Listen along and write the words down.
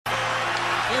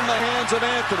in the hands of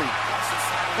Anthony.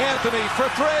 Anthony for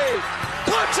three.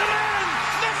 Puts it in!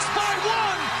 Knicks by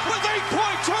one with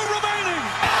 8.2 remaining.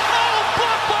 Oh,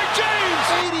 blocked by James!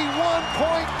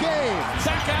 81-point game.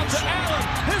 Back out to Allen.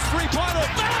 His three-pointer.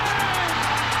 Bang!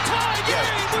 Tie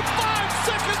game with 5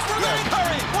 seconds remaining.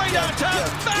 Curry way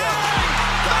downtown. Bang!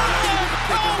 Bang!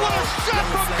 Oh, what a shot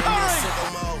from Curry!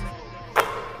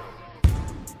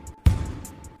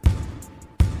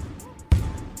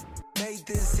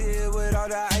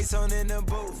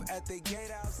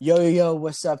 Yo,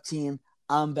 what's up, team?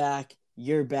 I'm back,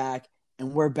 you're back,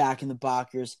 and we're back in the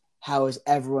Bockers. How is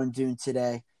everyone doing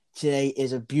today? Today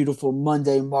is a beautiful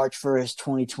Monday, March 1st,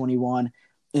 2021,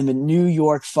 and the New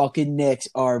York fucking Knicks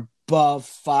are above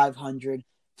 500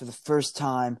 for the first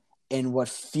time in what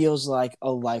feels like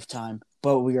a lifetime,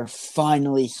 but we are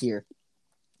finally here.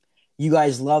 You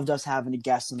guys loved us having a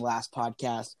guest in the last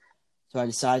podcast, so I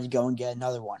decided to go and get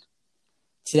another one.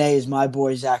 Today is my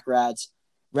boy, Zach Rads.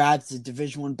 Rads is a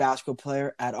Division I basketball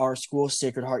player at our school,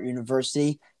 Sacred Heart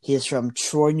University. He is from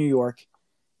Troy, New York.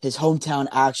 His hometown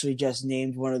actually just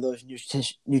named one of those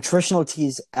nutritional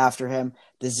teas after him,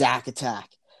 the Zach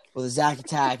Attack. Well, the Zach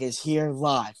Attack is here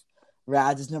live.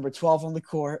 Rads is number 12 on the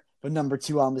court, but number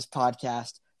 2 on this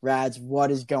podcast. Rads,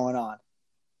 what is going on?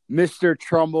 Mr.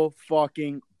 Trumbull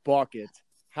fucking Bucket.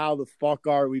 How the fuck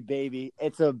are we, baby?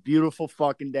 It's a beautiful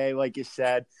fucking day, like you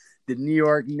said. The New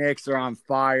York Knicks are on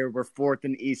fire. We're 4th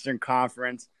in the Eastern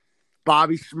Conference.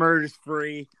 Bobby Shmurda is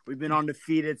free. We've been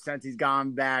undefeated since he's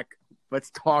gone back. Let's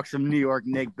talk some New York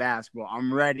Knicks basketball.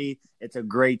 I'm ready. It's a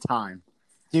great time.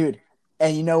 Dude,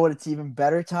 and you know what it's even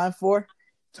better time for?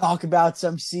 Talk about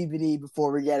some CBD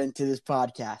before we get into this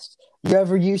podcast. You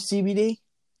ever use CBD?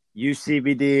 Use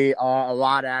CBD a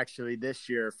lot, actually, this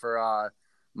year for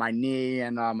my knee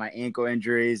and my ankle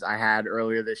injuries I had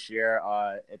earlier this year.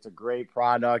 It's a great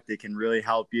product. It can really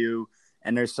help you.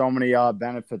 And there's so many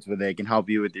benefits with it. It can help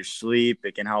you with your sleep.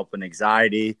 It can help with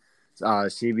anxiety.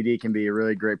 CBD can be a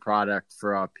really great product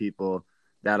for people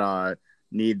that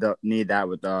need that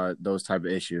with those type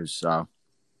of issues. So,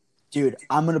 dude,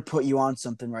 I'm going to put you on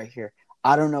something right here.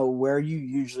 I don't know where you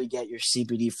usually get your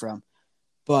CBD from,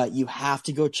 but you have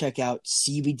to go check out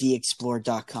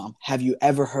CBDExplore.com. Have you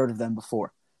ever heard of them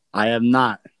before? I have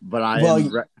not, but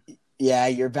yeah,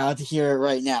 you're about to hear it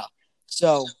right now.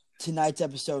 So tonight's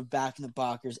episode of Back in the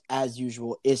Bockers, as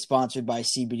usual, is sponsored by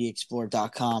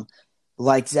CBDExplore.com.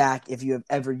 Like Zach, if you have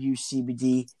ever used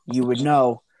CBD, you would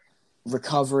know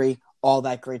recovery, all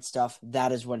that great stuff.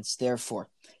 That is what it's there for.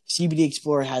 CBD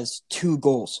Explorer has 2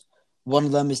 goals. One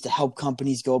of them is to help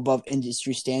companies go above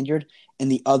industry standard,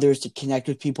 and the other is to connect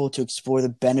with people to explore the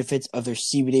benefits of their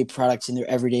CBD products in their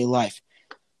everyday life.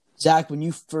 Zach, when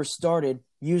you first started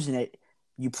using it,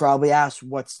 you probably asked,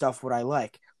 what stuff would I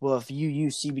like? Well, if you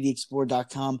use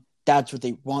CBDExplore.com, that's what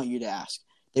they want you to ask.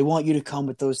 They want you to come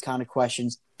with those kind of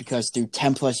questions because through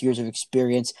 10-plus years of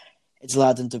experience, it's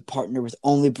allowed them to partner with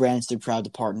only brands they're proud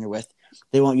to partner with.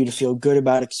 They want you to feel good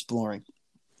about exploring.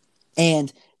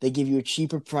 And they give you a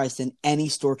cheaper price than any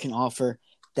store can offer.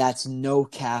 That's no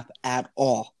cap at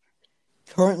all.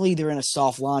 Currently, they're in a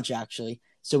soft launch, actually.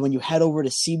 So when you head over to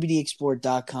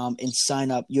CBDExplore.com and sign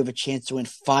up, you have a chance to win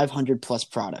 500-plus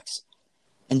products.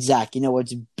 And Zach, you know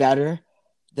what's better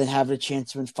than having a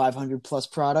chance to win 500-plus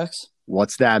products?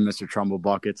 What's that, Mr. Trumbull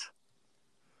Buckets?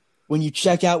 When you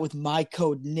check out with my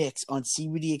code NICKS on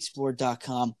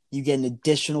CBDExplore.com, you get an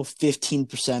additional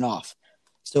 15% off.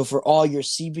 So for all your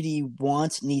CBD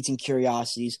wants, needs, and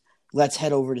curiosities, let's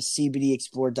head over to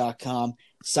CBDExplore.com,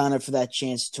 sign up for that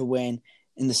chance to win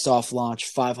in the soft launch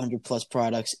 500-plus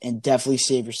products, and definitely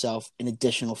save yourself an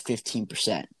additional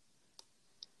 15%.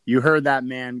 You heard that,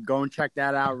 man. Go and check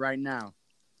that out right now.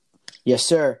 Yes,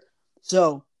 sir.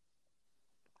 So,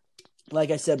 like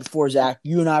I said before, Zach,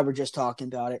 you and I were just talking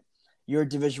about it. You're a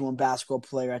Division I basketball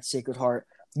player at Sacred Heart.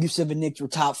 You said the Knicks were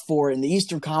top 4 in the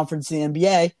Eastern Conference in the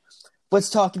NBA. Let's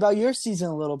talk about your season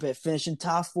a little bit. Finishing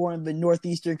top 4 in the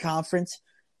Northeastern Conference.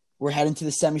 We're heading to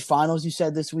the semifinals, you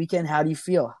said, this weekend. How do you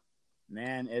feel?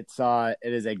 Man, it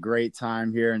is a great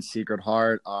time here in Sacred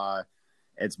Heart.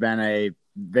 It's been a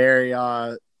very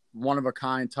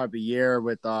one-of-a-kind type of year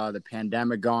with the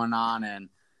pandemic going on and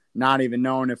not even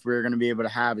knowing if we were going to be able to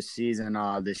have a season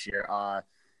this year.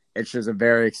 It's just a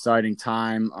very exciting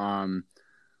time.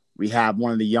 We have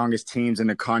one of the youngest teams in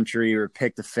the country. We were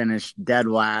picked to finish dead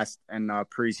last in the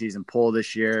preseason poll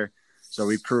this year. So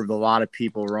we proved a lot of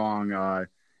people wrong. And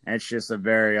it's just a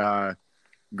very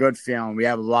good feeling. We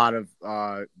have a lot of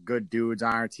good dudes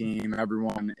on our team.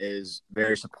 Everyone is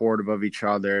very supportive of each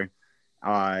other.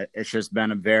 It's just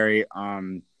been a very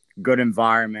good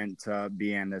environment to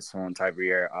be in this whole type of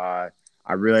year.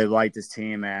 I really like this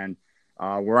team, and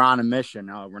we're on a mission.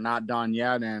 We're not done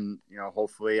yet, and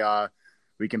hopefully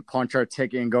we can punch our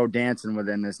ticket and go dancing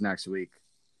within this next week.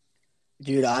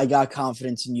 Dude, I got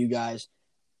confidence in you guys.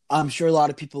 I'm sure a lot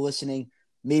of people listening,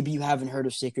 maybe you haven't heard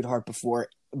of Sacred Heart before,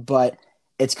 but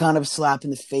it's kind of a slap in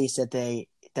the face that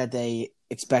they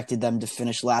expected them to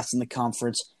finish last in the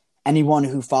conference. Anyone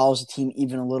who follows the team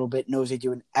even a little bit knows they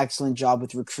do an excellent job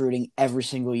with recruiting every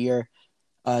single year.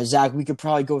 Zach, we could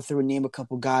probably go through and name a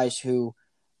couple guys who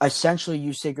essentially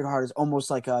use Sacred Heart as almost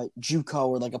like a JUCO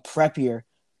or like a prep year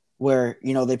where,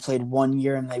 they played 1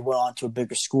 year and they went on to a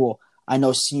bigger school. I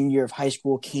know senior year of high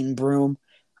school, Kane Broom,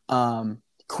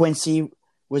 Quincy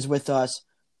was with us.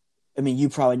 I mean, you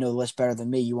probably know the list better than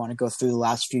me. You want to go through the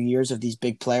last few years of these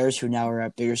big players who now are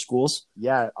at bigger schools?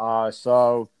 Yeah,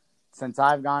 so since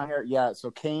I've gone here,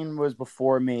 so Kane was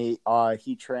before me.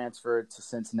 He transferred to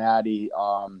Cincinnati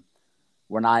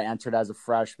when I entered as a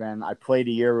freshman. I played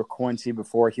a year with Quincy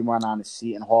before he went on to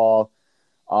Seton Hall.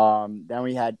 Then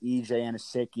we had EJ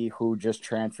Anasicki, who just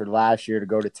transferred last year to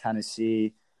go to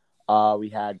Tennessee. We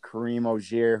had Kareem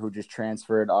Ogier, who just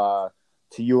transferred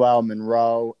to UL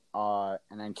Monroe,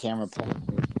 and then Cameron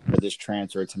for this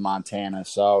transfer to Montana.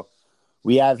 So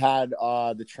we have had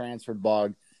the transfer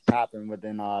bug happen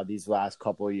within these last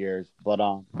couple of years. But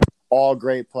all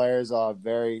great players,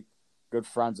 very good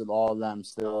friends with all of them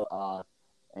still.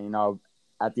 And,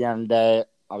 at the end of the day,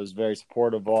 I was very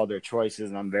supportive of all their choices,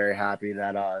 and I'm very happy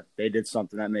that they did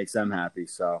something that makes them happy.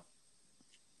 So,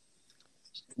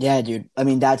 yeah, dude. I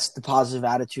mean, that's the positive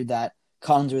attitude that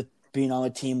comes with being on a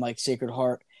team like Sacred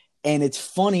Heart. And it's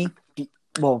funny.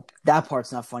 Well, that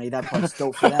part's not funny. That part's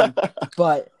dope for them.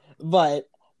 But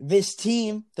this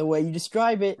team, the way you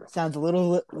describe it, sounds a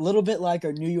little bit like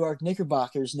our New York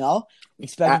Knickerbockers. No,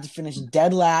 expected to finish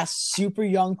dead last, super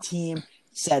young team.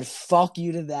 Said fuck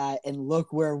you to that, and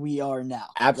look where we are now.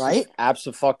 Right?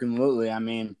 Absolutely. I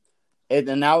mean,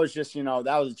 and that was just that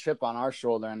was a chip on our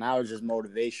shoulder, and that was just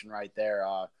motivation right there.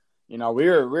 We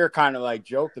were kind of like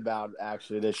joked about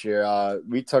actually this year.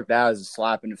 We took that as a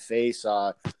slap in the face.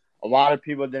 A lot of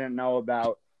people didn't know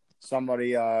about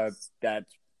somebody that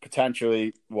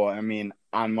potentially. Well, I mean,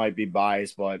 I might be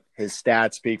biased, but his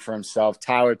stats speak for himself.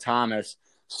 Tyler Thomas,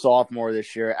 sophomore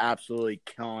this year, absolutely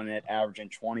killing it, averaging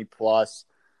 20 plus.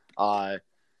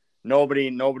 Nobody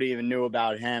even knew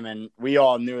about him, and we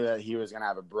all knew that he was going to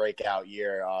have a breakout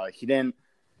year. He didn't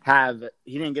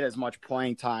get as much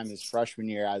playing time his freshman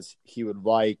year as he would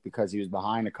like because he was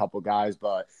behind a couple guys.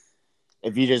 But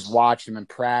if you just watched him in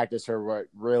practice or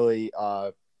really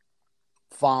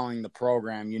following the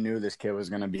program, you knew this kid was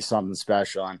going to be something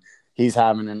special, and he's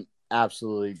having an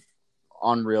absolutely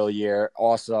unreal year.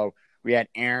 Also, we had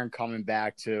Aaron coming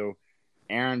back too.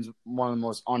 Aaron's one of the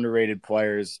most underrated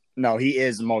players. No, he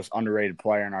is the most underrated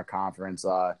player in our conference.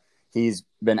 He's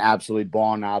been absolutely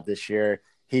balling out this year.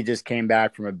 He just came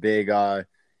back from a big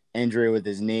injury with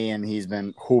his knee, and he's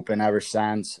been hooping ever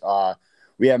since.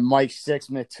 We have Mike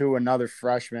Sixsmith, too, another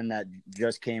freshman that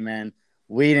just came in,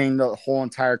 leading the whole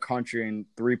entire country in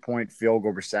three-point field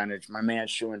goal percentage. My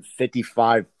man's shooting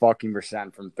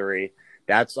 55% from three.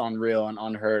 That's unreal and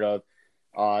unheard of.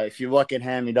 If you look at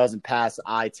him, he doesn't pass the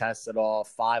eye test at all.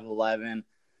 5'11",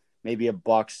 maybe a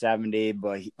 $170,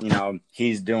 but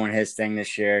he's doing his thing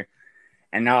this year.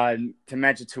 And to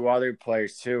mention two other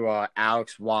players too,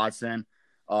 Alex Watson,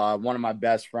 one of my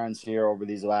best friends here over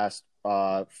these last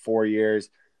 4 years,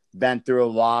 been through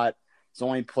a lot. He's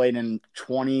only played in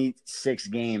 26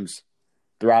 games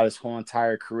throughout his whole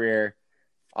entire career.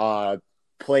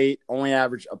 Only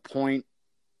averaged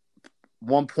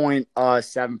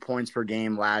 1.7 points per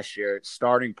game last year.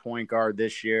 Starting point guard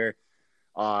this year.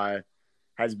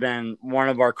 Has been one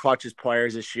of our clutchest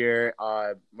players this year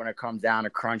when it comes down to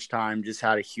crunch time. Just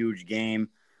had a huge game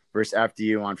versus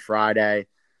FDU on Friday.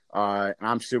 And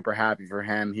I'm super happy for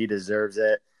him. He deserves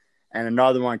it. And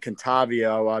another one,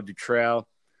 Contavio Dutrail,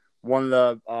 one of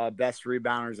the best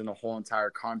rebounders in the whole entire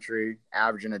country,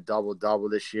 averaging a double-double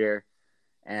this year.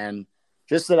 And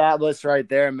just to that list right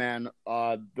there, man,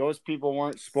 those people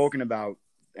weren't spoken about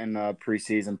in the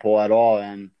preseason poll at all.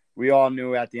 And we all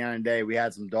knew at the end of the day we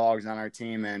had some dogs on our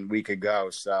team and we could go.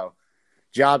 So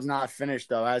job's not finished,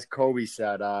 though. As Kobe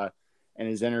said in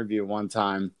his interview one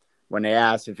time when they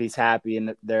asked if he's happy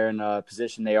and they're in a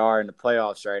position they are in the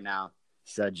playoffs right now,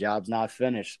 he said, job's not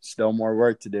finished. Still more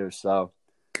work to do. So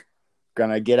going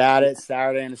to get at it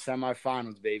Saturday in the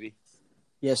semifinals, baby.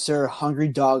 Yes, sir. Hungry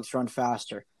dogs run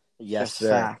faster. Yes, sir.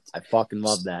 Fact. I fucking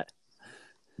love that.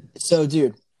 So,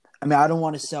 dude, I mean, I don't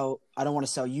want to sell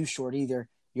you short either.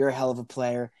 You're a hell of a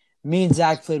player. Me and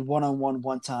Zach played one-on-one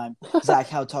one time. Zach,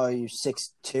 how tall are you?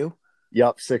 6'2"?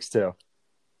 Yup, 6'2".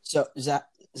 So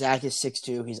Zach is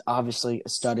 6'2". He's obviously a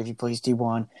stud if he plays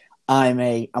D1. I'm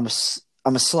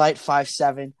a slight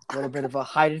 5'7", a little bit of a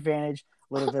height advantage,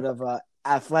 a little bit of a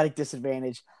athletic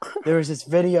disadvantage. There was this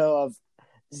video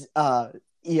of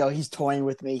he's toying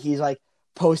with me. He's like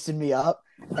posting me up,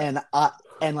 and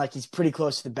like he's pretty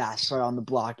close to the basket on the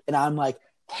block, and I'm like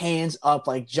hands up,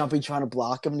 like jumping, trying to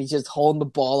block him, and he's just holding the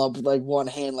ball up with like one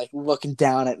hand, like looking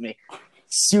down at me.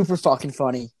 Super fucking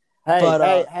funny.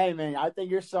 Hey, man! I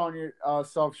think you're selling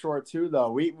yourself short too,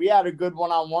 though. We had a good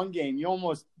one-on-one game. You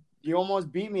almost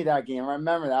beat me that game. I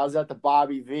remember that. I was at the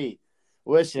Bobby V.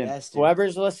 Listen, yes,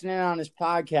 whoever's listening on this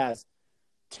podcast,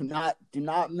 do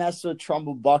not mess with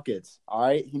Trumbull buckets. All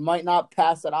right, he might not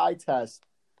pass that eye test,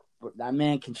 but that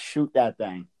man can shoot that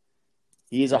thing.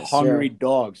 He's a hungry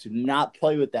dog, so do not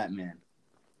play with that man.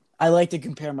 I like to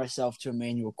compare myself to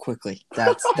Emmanuel quickly.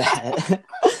 That's that.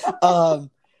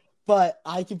 But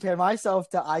I compare myself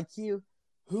to IQ.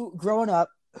 Growing up,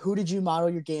 who did you model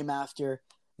your game after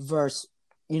versus,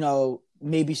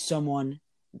 maybe someone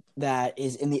that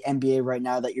is in the NBA right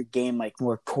now that your game like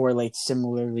more correlates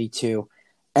similarly to?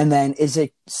 And then is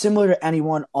it similar to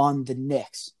anyone on the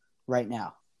Knicks right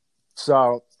now?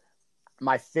 So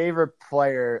my favorite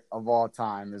player of all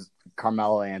time is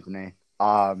Carmelo Anthony.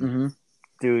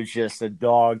 Dude's just a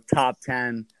dog, top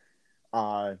 10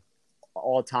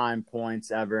 all-time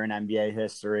points ever in NBA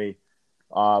history.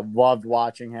 Loved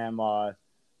watching him.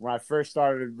 When I first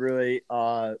started really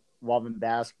loving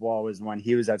basketball was when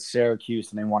he was at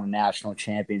Syracuse and they won a national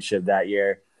championship that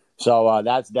year. So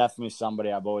that's definitely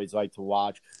somebody I've always liked to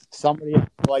watch. Somebody I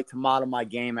like to model my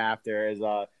game after is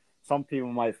some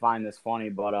people might find this funny,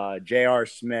 but J.R.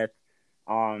 Smith.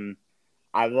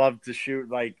 I love to shoot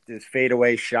like these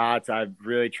fadeaway shots. I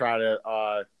really try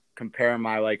to compare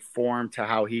my like form to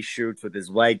how he shoots with his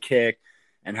leg kick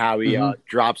and how he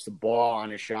drops the ball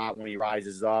on his shot when he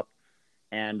rises up,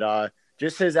 and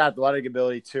just his athletic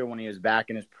ability too. When he was back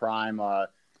in his prime,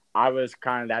 I was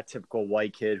kind of that typical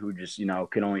white kid who just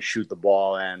could only shoot the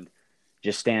ball and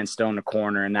just stand still in the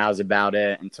corner, and that was about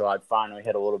it until I finally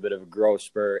hit a little bit of a growth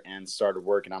spurt and started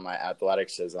working on my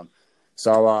athleticism.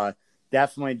 So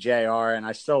definitely JR, and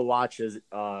I still watch his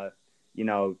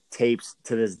tapes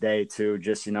to this day too,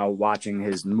 just watching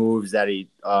his moves that he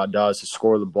does to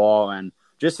score the ball and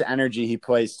just the energy he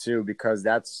plays too, because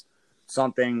that's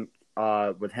something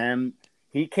with him.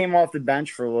 He came off the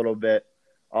bench for a little bit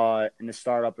in the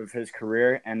startup of his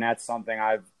career, and that's something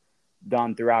I've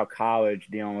done throughout college,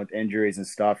 dealing with injuries and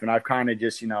stuff, and I've kind of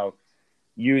just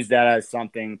used that as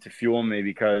something to fuel me,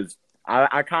 because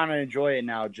I kind of enjoy it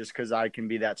now just because I can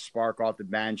be that spark off the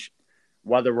bench,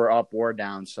 whether we're up or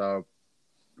down. So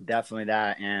definitely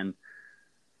that. And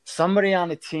somebody on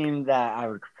the team that I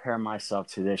would compare myself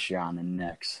to this year on the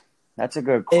Knicks. That's a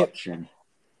good question.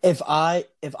 If I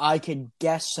could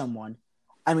guess someone,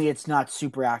 I mean, it's not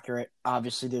super accurate.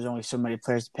 Obviously, there's only so many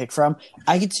players to pick from.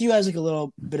 I could see you as like a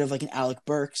little bit of like an Alec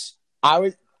Burks.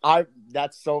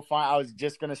 That's so fun. I was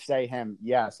just gonna say him.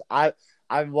 Yes, I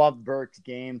love Burks'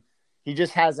 game. He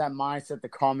just has that mindset to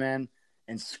come in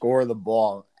and score the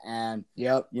ball. And,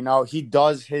 he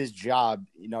does his job.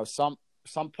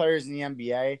 Some players in the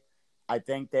NBA, I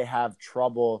think they have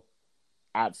trouble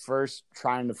at first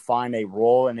trying to find a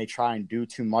role, and they try and do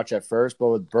too much at first. But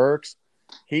with Burks,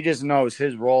 he just knows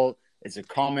his role is to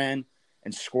come in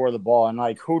and score the ball. And,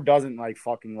 like, who doesn't, like,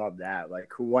 fucking love that?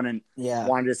 Like, who wouldn't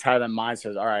want to just have that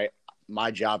mindset, all right, my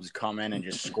job is to come in and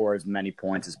just score as many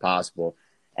points as possible.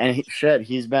 And,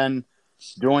 he's been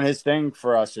doing his thing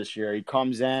for us this year. He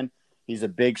comes in. He's a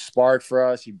big spark for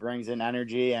us. He brings in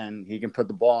energy, and he can put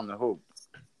the ball in the hoop.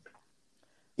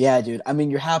 Yeah, dude. I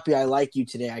mean, you're happy I like you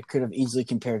today. I could have easily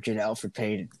compared you to Elfrid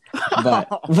Payton, but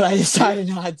I decided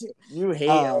not to. You hate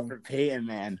Elfrid Payton,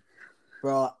 man.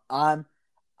 Bro, I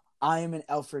am an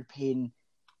Elfrid Payton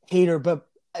hater, but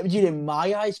dude, in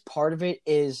my eyes, part of it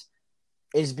is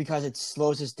because it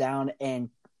slows us down, and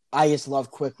I just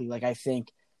love Quickly. Like, I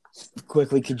think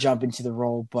Quickly could jump into the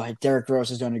role, but Derrick Rose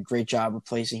has done a great job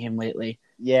replacing him lately.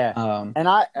 Yeah,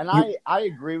 I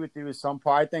agree with you with some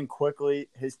part. I think Quickly,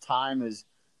 his time is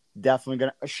definitely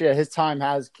gonna his time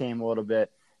has came a little bit,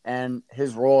 and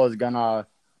his role is gonna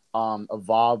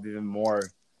evolve even more.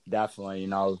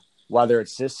 Definitely, whether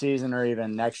it's this season or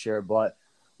even next year. But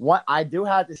what I do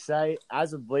have to say,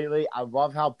 as of lately, I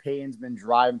love how Payton's been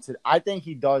driving to. I think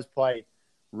he does play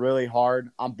really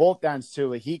hard on both ends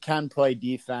too. He can play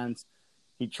defense.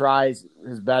 He tries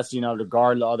his best, to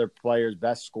guard the other players'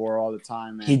 best scorer all the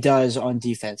time. Man. He does on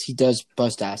defense. He does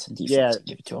bust ass on defense. Yeah,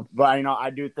 give it to him. But I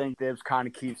do think Dibs kind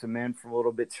of keeps him in for a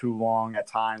little bit too long at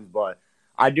times. But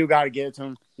I do got to give it to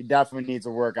him. He definitely needs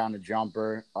to work on the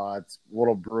jumper. It's a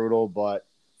little brutal, but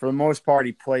for the most part,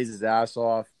 he plays his ass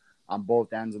off on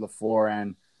both ends of the floor.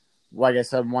 And like I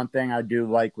said, one thing I do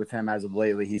like with him as of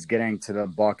lately, he's getting to the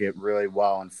bucket really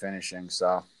well and finishing.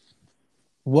 So,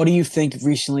 what do you think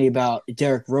recently about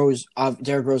Derrick Rose?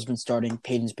 Derrick Rose has been starting.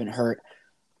 Peyton's been hurt.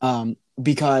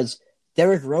 Because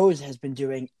Derrick Rose has been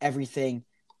doing everything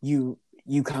you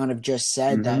kind of just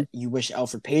said that you wish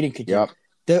Elfrid Payton could do. Yep.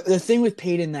 The thing with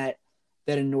Payton that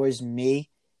annoys me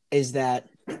is that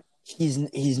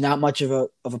he's not much of a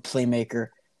playmaker.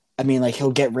 I mean, like,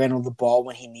 he'll get Randall the ball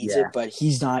when he needs it, but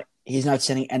he's not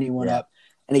setting anyone up.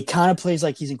 And he kind of plays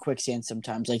like he's in quicksand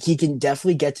sometimes. Like, he can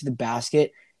definitely get to the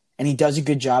basket, and he does a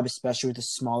good job, especially with a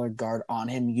smaller guard on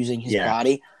him using his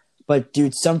body. But,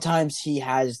 dude, sometimes he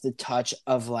has the touch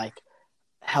of, like,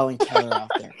 Helen Keller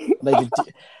out there. Like,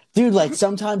 dude, like,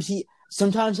 sometimes he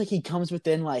comes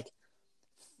within, like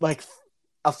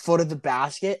a foot of the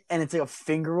basket, and it's like a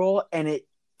finger roll, and it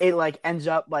like ends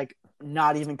up like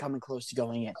not even coming close to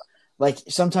going in. Like,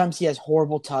 sometimes he has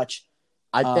horrible touch.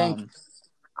 I think.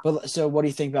 But so, what do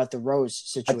you think about the Rose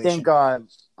situation? I think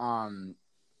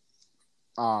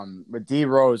with D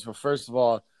Rose. Well, first of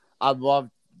all, I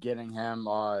loved getting him.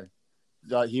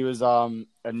 He was a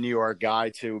New York guy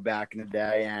too back in the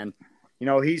day, and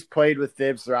he's played with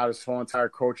Thibs throughout his whole entire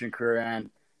coaching career, and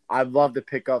I'd love to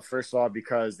pick up, first of all,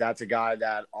 because that's a guy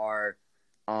that our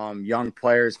young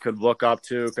players could look up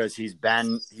to, because he's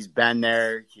been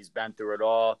there, he's been through it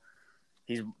all.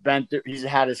 He's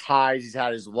had his highs, he's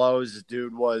had his lows. This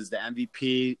dude was the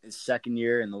MVP his second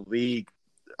year in the league,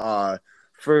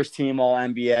 first team All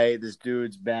NBA. This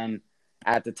dude's been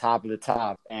at the top of the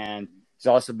top, and he's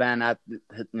also been at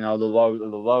the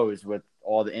lows with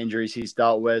all the injuries he's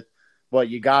dealt with. But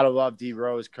you gotta love D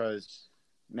Rose, because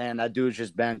man, that dude's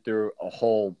just been through a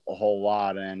whole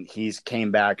lot, and he's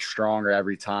came back stronger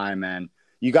every time. And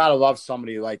you got to love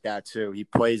somebody like that too. He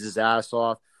plays his ass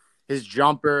off. His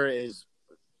jumper is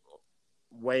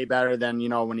way better than,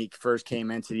 when he first came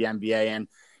into the NBA, and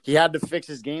he had to fix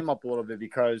his game up a little bit,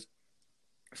 because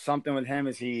something with him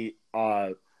is he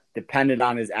depended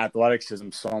on his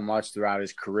athleticism so much throughout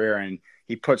his career, and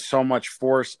he put so much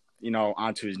force,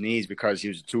 onto his knees because he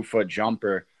was a 2-foot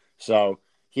jumper. So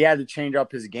he had to change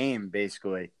up his game,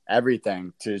 basically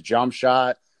everything, to his jump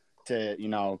shot, to,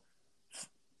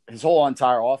 his whole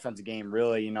entire offensive game,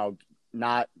 really,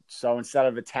 not so instead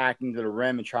of attacking to the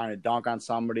rim and trying to dunk on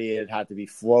somebody, it had to be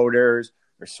floaters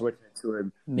or switching to a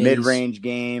mid-range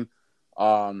game.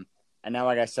 And then,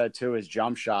 like I said, too, his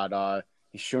jump shot,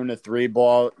 he's shooting the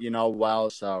 3-ball, well,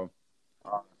 so.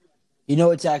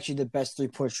 It's actually the best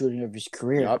 3-point shooting of his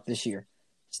career this year.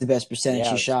 It's the best percentage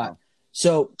he shot.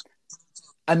 So,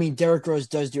 I mean, Derrick Rose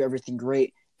does do everything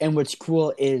great. And what's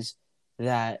cool is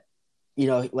that,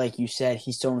 like you said,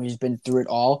 he's someone who's been through it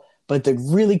all. But the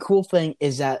really cool thing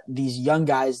is that these young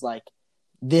guys, like,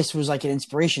 this was like an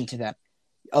inspiration to them.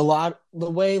 A lot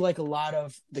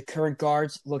of the current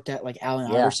guards looked at, like,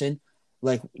 Allen Iverson,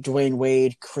 like Dwayne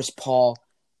Wade, Chris Paul,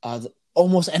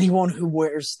 almost anyone who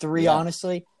wears 3,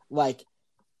 honestly, like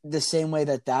the same way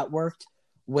that worked,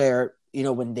 where,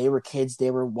 when they were kids,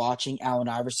 they were watching Allen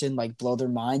Iverson, like, blow their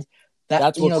mind.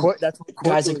 That's what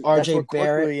guys like RJ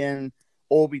Barrett and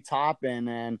Obi Toppin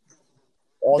and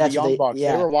all the young bucks.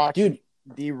 They were watching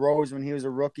D Rose when he was a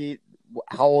rookie.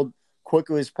 How old?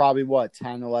 Quickly was probably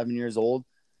 10, 11 years old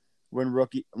when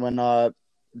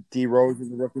D Rose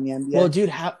was a rookie in the NBA. Well, dude,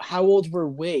 how old were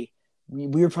we?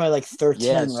 We were probably like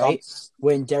 13, right?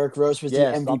 When Derrick Rose was the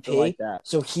MVP. Like that.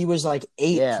 So he was like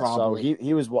 8, probably.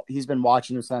 So he's been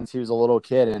watching him since he was a little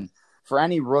kid. And for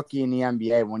any rookie in the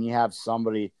NBA, when you have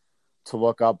somebody to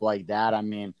look up like that, I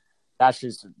mean, that's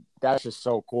just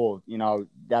so cool.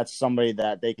 That's somebody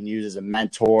that they can use as a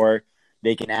mentor.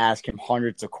 They can ask him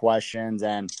hundreds of questions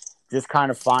and just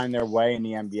kind of find their way in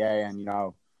the NBA.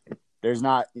 And, there's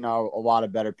not, a lot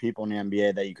of better people in the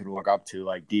NBA that you could look up to,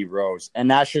 like D Rose.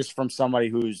 And that's just from somebody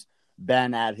who's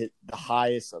been at the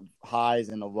highest of highs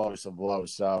and the lowest of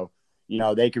lows. So,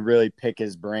 they could really pick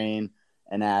his brain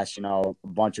and ask, a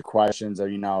bunch of questions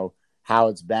of, how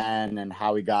it's been and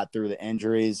how he got through the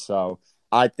injuries. So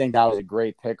I think that was a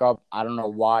great pickup. I don't know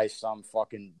why some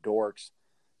fucking dorks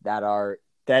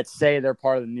that say they're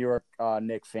part of the New York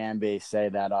Knicks fan base say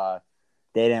that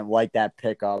they didn't like that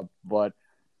pickup,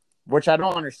 which I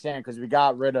don't understand, because we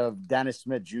got rid of Dennis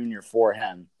Smith Jr. for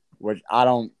him, which I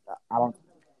don't.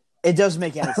 It doesn't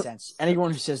make any sense.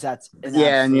 Anyone who says that's an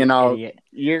and idiot.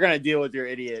 You're gonna deal with your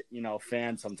idiot,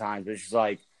 fans sometimes. It's just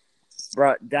like,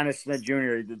 bro, Dennis Smith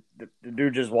Jr. The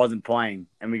dude just wasn't playing,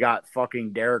 and we got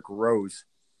fucking Derrick Rose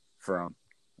for him.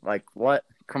 Like, what?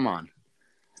 Come on.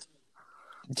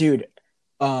 dude.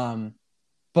 But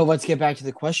let's get back to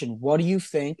the question. What do you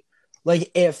think?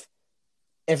 Like, if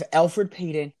Elfrid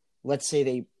Payton, let's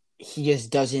say he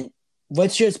just doesn't.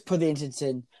 Let's just put the instance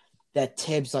in that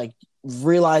Tibbs like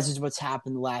realizes what's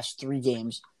happened the last 3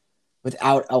 games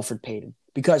without Elfrid Payton,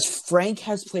 because Frank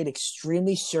has played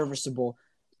extremely serviceable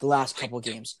the last couple of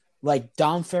games. Like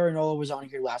Dom Ferranola was on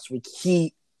here last week.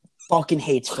 He fucking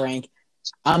hates Frank.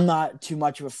 I'm not too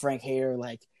much of a Frank hater.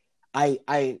 Like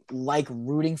I like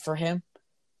rooting for him.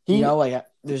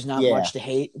 There's not much to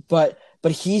hate, but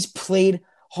he's played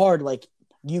hard. Like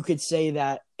you could say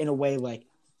that in a way, like,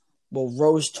 well,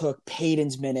 Rose took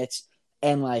Payton's minutes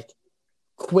and like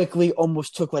quickly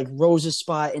almost took like Rose's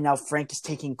spot, and now Frank is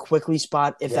taking Quickly's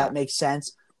spot, if that makes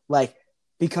sense. Like,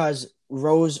 because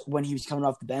Rose, when he was coming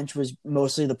off the bench, was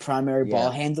mostly the primary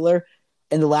ball handler.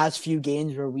 In the last few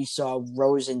games where we saw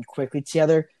Rose and Quickly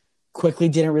together, Quickly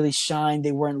didn't really shine.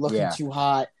 They weren't looking too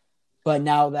hot. But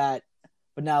now that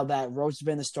Rose has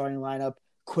been in the starting lineup,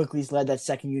 Quickly's led that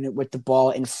second unit with the ball,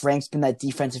 and Frank's been that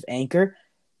defensive anchor,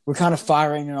 we're kind of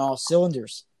firing on all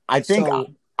cylinders. I think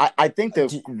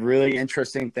the really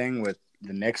interesting thing with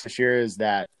the Knicks this year is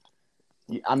that,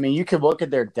 I mean, you could look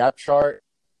at their depth chart.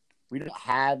 We don't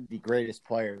have the greatest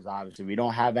players, obviously. We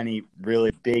don't have any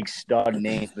really big stud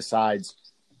names besides,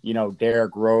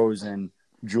 Derrick Rose and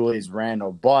Julius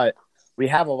Randle. But we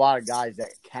have a lot of guys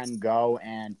that can go.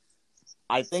 And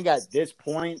I think at this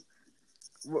point,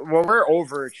 we're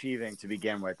overachieving to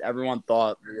begin with. Everyone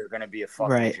thought we were going to be a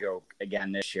fucking joke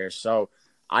again this year. So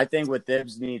I think what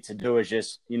Thibs needs to do is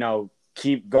just,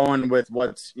 keep going with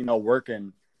what's,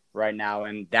 working right now.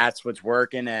 And that's what's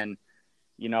working. And,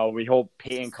 we hope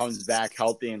Payton comes back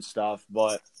healthy and stuff.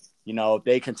 But, if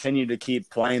they continue to keep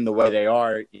playing the way they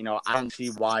are, I don't see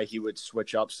why he would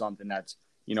switch up something that's,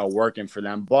 working for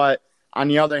them. But on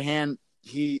the other hand,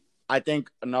 I think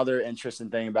another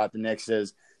interesting thing about the Knicks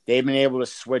is they've been able to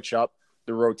switch up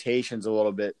the rotations a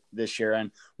little bit this year.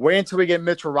 And wait until we get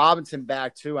Mitchell Robinson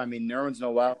back, too. I mean, Nerlens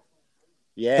Noel.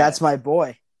 Yeah. That's my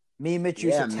boy. Me and Mitch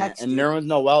used to text. And Nerlens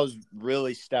Noel's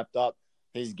really stepped up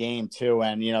his game, too.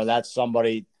 And, that's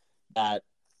somebody that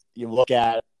you look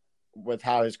at with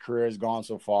how his career has gone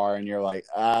so far, and you're like,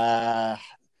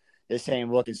 this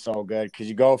ain't looking so good. Because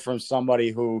you go from somebody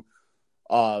who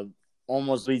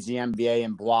almost leads the NBA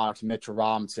in blocks, Mitchell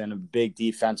Robinson, a big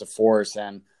defensive force,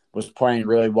 and was playing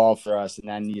really well for us. And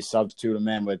then you substitute him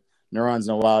in with Nerlens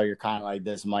Noel, you're kind of like,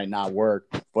 this might not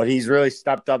work. But he's really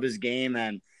stepped up his game,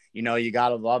 and, you got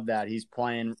to love that. He's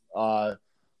playing well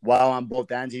on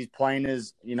both ends. He's playing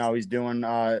his, he's doing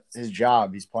his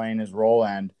job. He's playing his role,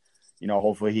 and,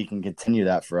 hopefully he can continue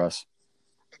that for us.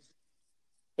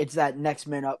 It's that next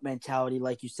man up mentality,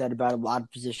 like you said, about a lot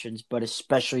of positions, but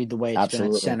especially the way it's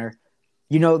been at center.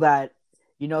 You know that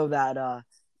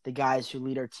the guys who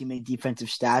lead our team in defensive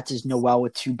stats is Noel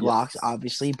with 2 blocks,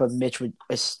 obviously, but Mitch with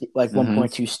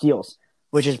 1.2 steals,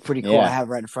 which is pretty cool. I have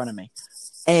right in front of me.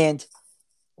 And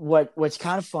what's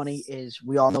kind of funny is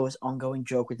we all know his ongoing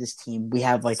joke with this team. We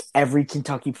have like every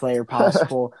Kentucky player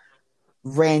possible.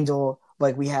 Randall,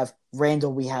 we have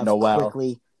Noel.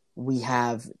 Quickly, we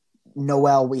have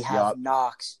Noel, we have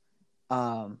Knox,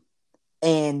 and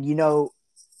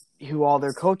who all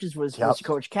their coaches was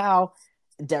Coach Cal.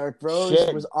 Derrick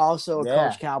Rose was also a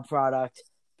Coach Cal product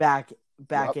back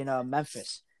in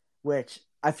Memphis, which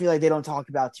I feel like they don't talk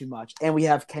about too much. And we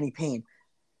have Kenny Payne,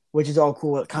 which is all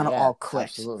cool. It kind of all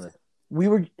clicks. Absolutely. We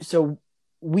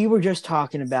were just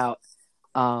talking about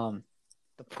the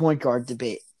point guard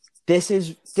debate.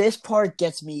 This part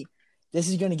gets me. This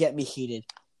is going to get me heated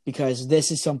because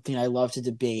this is something I love to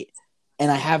debate,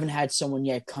 and I haven't had someone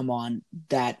yet come on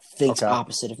that thinks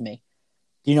opposite of me.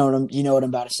 You know what I'm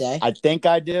about to say? I think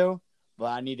I do, but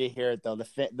I need to hear it though.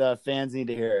 The fans need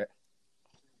to hear it.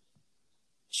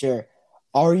 Sure.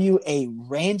 Are you a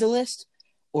Randallist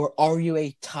or are you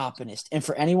a Toppinist? And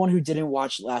for anyone who didn't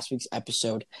watch last week's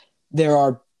episode, there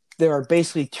are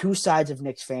basically 2 sides of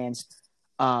Knicks fans,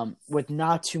 with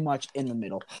not too much in the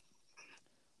middle.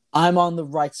 I'm on the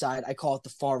right side. I call it the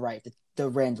far right, the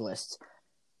Randallists.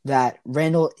 That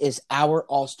Randall is our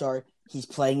all-star. He's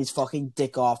playing his fucking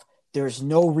dick off. There's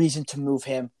no reason to move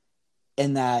him,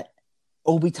 and that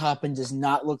Obi Toppin does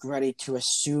not look ready to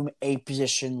assume a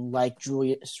position like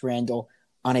Julius Randle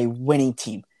on a winning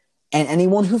team. And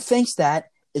anyone who thinks that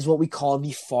is what we call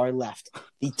the far left,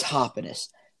 the Toppinist.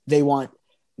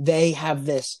 They have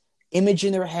this image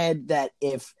in their head that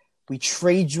if we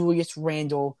trade Julius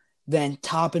Randle, then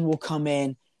Toppin will come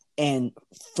in and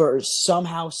for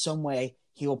somehow, some way,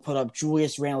 he will put up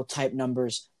Julius Randle type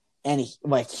numbers, and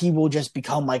he will just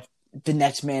become like the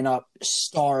next man up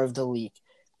star of the league.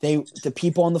 the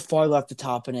people on the far left of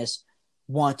Toppinus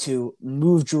want to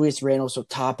move Julius Randle so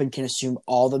Toppin can assume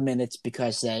all the minutes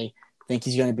because they think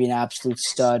he's going to be an absolute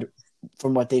stud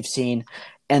from what they've seen.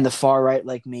 And the far right,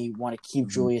 like me, want to keep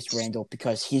Julius Randle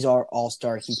because he's our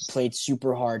all-star. He's played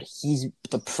super hard. He's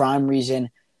the prime reason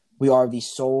we have the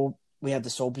sole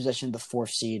possession of the 4th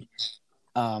seed,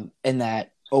 and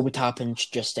that Obi Toppin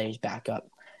just stays back up.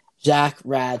 Zach,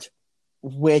 Rad,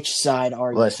 which side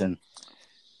are you? Listen,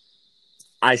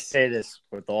 I say this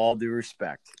with all due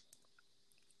respect.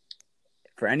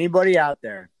 For anybody out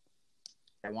there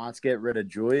that wants to get rid of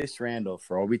Julius Randle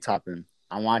for Obi Toppin,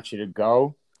 I want you to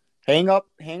go hang up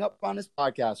on this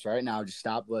podcast right now. Just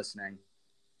stop listening.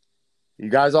 You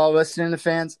guys all listening, the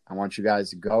fans, I want you guys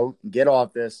to go and get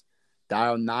off this,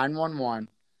 dial 911,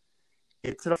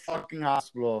 get to the fucking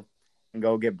hospital, and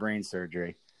go get brain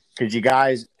surgery. Because you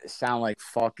guys sound like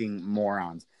fucking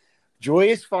morons.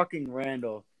 Julius fucking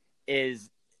Randle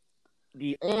is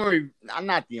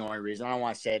not the only reason. I don't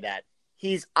want to say that.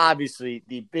 He's obviously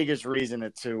the biggest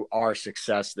reason to our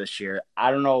success this year.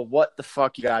 I don't know what the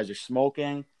fuck you guys are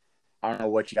smoking. I don't know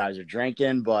what you guys are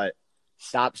drinking, but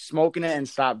stop smoking it and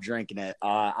stop drinking it.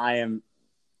 I am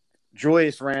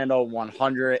Julius Randle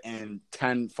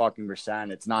 110 fucking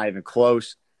 %. It's not even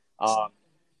close.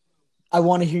 I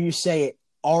want to hear you say it.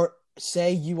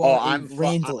 Say you are a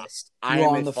Randleist. You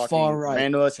are on the far right.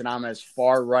 Randleist, and I'm as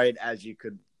far right as you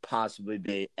could possibly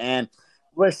be. And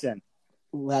listen,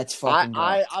 let's fucking go.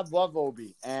 I love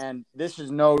Obi, and this is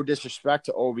no disrespect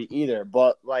to Obi either,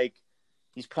 but like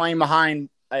he's playing behind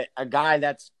a guy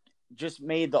that's just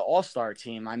made the All-Star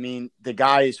team. I mean, the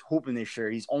guy is hooping this year.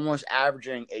 He's almost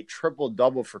averaging a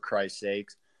triple-double, for Christ's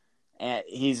sakes, and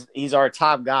he's our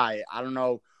top guy. I don't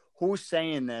know who's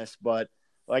saying this, but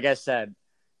like I said,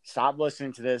 stop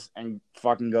listening to this and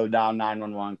fucking go down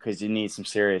 911 because you need some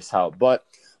serious help. But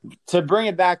to bring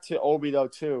it back to Obi, though,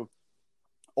 too,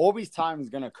 Obi's time is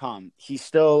going to come. He's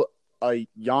still a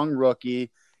young rookie.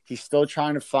 He's still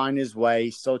trying to find his way.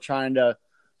 He's still trying to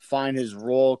find his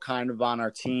role kind of on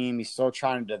our team. He's still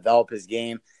trying to develop his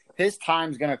game. His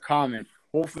time's going to come, and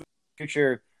hopefully in the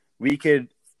future we could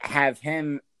have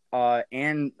him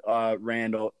and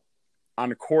Randle on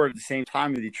the court at the same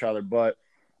time with each other. But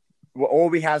what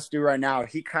Obi has to do right now,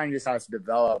 he kind of just has to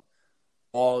develop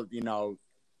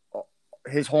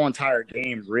his whole entire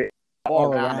game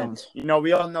all around.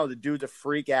 We all know the dude's a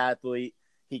freak athlete.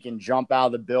 He can jump out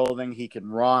of the building. He can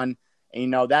run.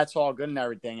 And, that's all good and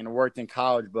everything. And it worked in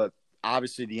college, but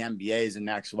obviously the NBA is the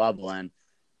next level. And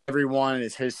everyone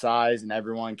is his size and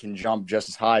everyone can jump just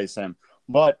as high as him.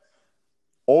 But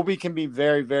Obi can be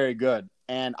very, very good.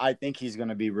 And I think he's going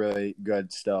to be really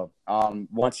good still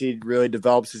once he really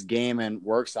develops his game and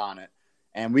works on it.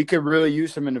 And we could really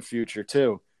use him in the future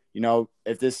too.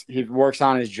 If he works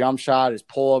on his jump shot, his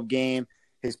pull-up game,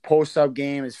 his post-up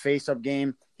game, his face-up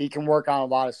game, he can work on a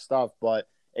lot of stuff. But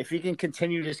if he can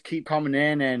continue to just keep coming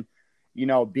in and,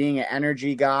 being an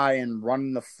energy guy and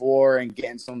running the floor and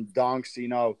getting some dunks,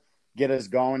 get us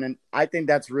going. And I think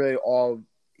that's really all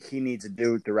he needs to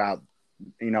do throughout,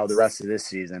 the rest of this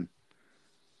season.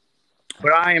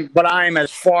 But I am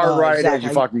as far right Zach, as you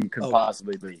fucking could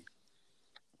possibly be.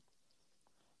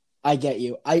 I get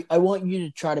you. I want you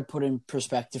to try to put in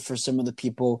perspective for some of the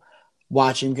people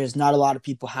watching because not a lot of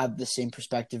people have the same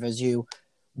perspective as you.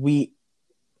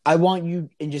 I want you,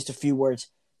 in just a few words,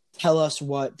 tell us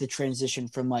what the transition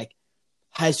from like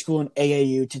high school and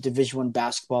AAU to Division I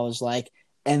basketball is like,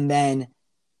 and then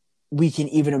we can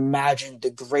even imagine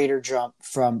the greater jump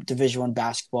from Division I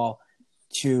basketball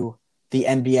to the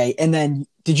NBA. And then,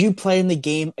 did you play in the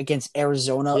game against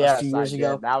Arizona a few years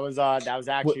ago? That was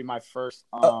actually my first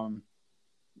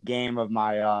game of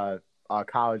my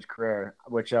college career,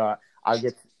 which I'll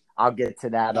get to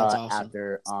that awesome.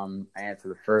 after I answer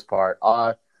the first part.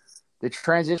 The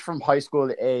transition from high school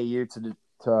to AAU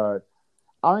to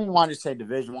I don't even want to say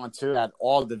Division I, too. At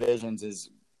all divisions is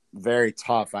very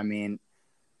tough. I mean,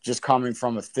 just coming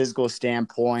from a physical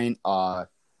standpoint,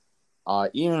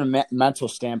 even a mental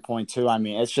standpoint too. I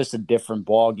mean, it's just a different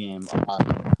ball game. For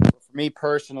me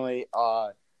personally,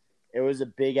 it was a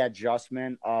big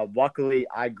adjustment. Luckily,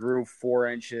 I grew 4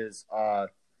 inches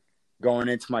going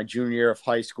into my junior year of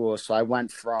high school, so I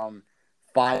went from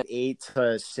 5'8"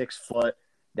 to 6 foot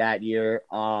that year.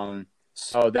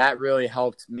 So that really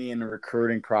helped me in the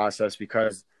recruiting process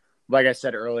because, like I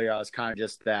said earlier, I was kind of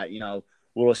just that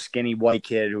little skinny white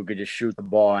kid who could just shoot the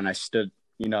ball, and I stood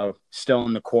still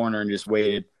in the corner and just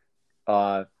waited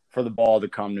for the ball to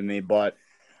come to me. But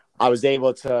I was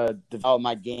able to develop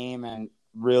my game and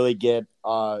really get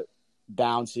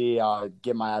bouncy,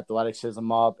 get my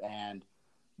athleticism up, and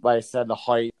like I said, the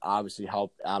height obviously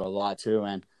helped out a lot too.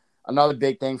 And another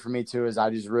big thing for me too is I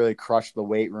just really crushed the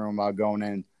weight room going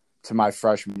into my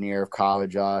freshman year of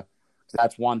college.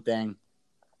 That's one thing.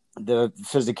 The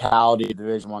physicality of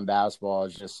Division I basketball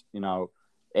is just,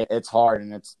 it's hard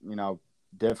and it's,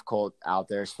 difficult out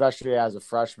there, especially as a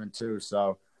freshman too.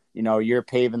 So, you're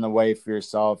paving the way for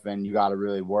yourself and you got to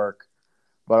really work.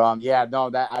 But,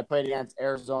 that I played against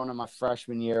Arizona my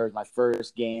freshman year. It was my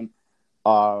first game.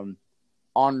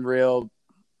 Unreal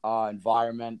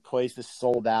environment. Place is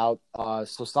sold out.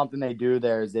 So something they do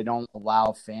there is they don't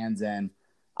allow fans in,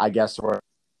 I guess, or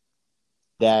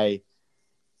day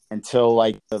until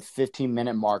like the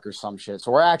 15-minute mark or some shit.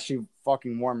 So we're actually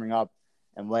fucking warming up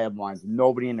and layup lines.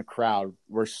 Nobody in the crowd.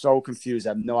 We're so confused.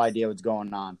 I have no idea what's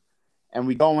going on. And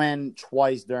we go in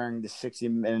twice during the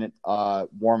 60-minute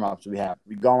warm-ups we have.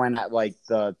 We go in at like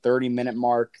the 30-minute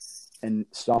mark and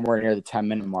somewhere near the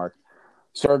 10-minute mark.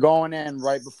 So we're going in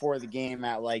right before the game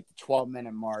at like the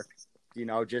 12-minute mark,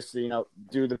 just to,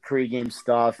 do the pregame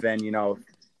stuff and,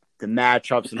 the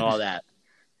matchups and all that.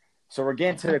 So we're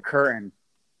getting to the curtain.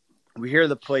 We hear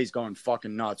the place going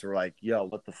fucking nuts. We're like, yo,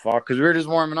 what the fuck? Because we were just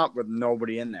warming up with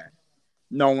nobody in there.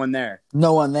 No one there.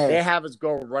 No one there. They have us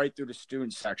go right through the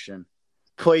student section.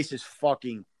 Place is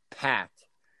fucking packed.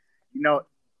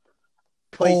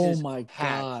 Place is my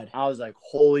packed. God. I was like,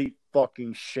 holy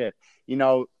fucking shit.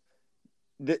 At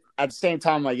the same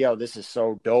time, I'm like, yo, this is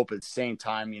so dope. At the same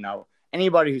time,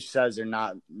 anybody who says they're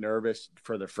not nervous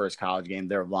for their first college game,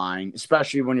 they're lying,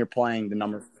 especially when you're playing the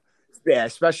number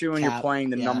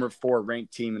 4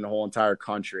 ranked team in the whole entire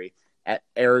country at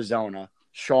Arizona,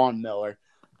 Sean Miller.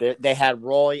 They had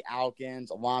Rolly Alkins,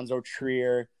 Alonzo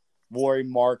Trier, Lori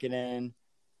Markkinen.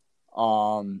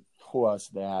 Who else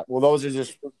they had? Well, those are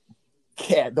just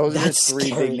three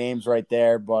scary. big names right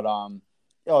there. But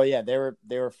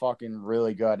they were fucking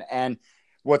really good. And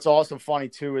what's also funny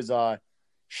too is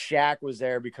Shaq was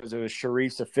there because it was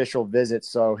Sharif's official visit,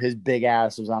 so his big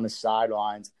ass was on the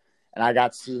sidelines, and I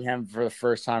got to see him for the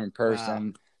first time in person.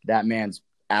 Wow. That man's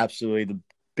absolutely the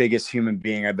biggest human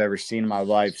being I've ever seen in my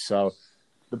life. So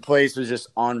the place was just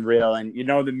unreal, and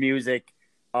the music.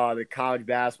 The college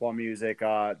basketball music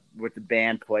with the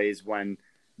band plays when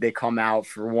they come out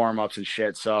for warm-ups and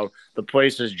shit. So the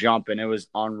place was jumping. It was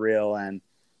unreal. And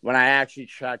when I actually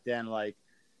checked in,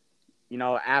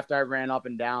 after I ran up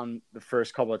and down the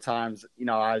first couple of times,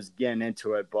 I was getting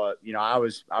into it. But, I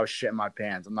was shitting my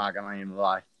pants. I'm not going to even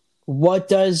lie. What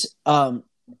does you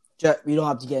don't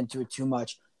have to get into it too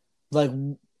much. Like,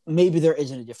 maybe there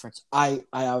isn't a difference. I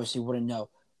obviously wouldn't know.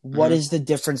 What does the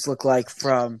difference look like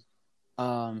from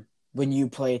when you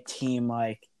play a team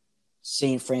like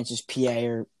St. Francis, PA,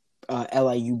 or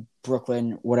LIU,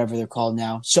 Brooklyn, whatever they're called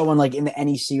now, someone like in the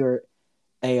NEC or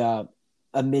a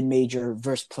mid-major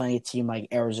versus playing a team like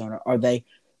Arizona? Are they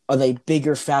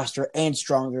bigger, faster, and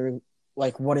stronger?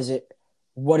 Like, what is it?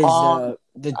 What is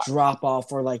the drop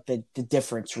off or like the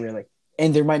difference really?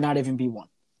 And there might not even be one.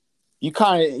 You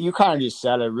kind of just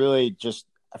said it. Really, just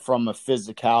from a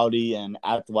physicality and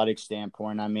athletic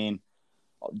standpoint. I mean,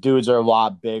 dudes are a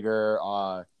lot bigger.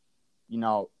 I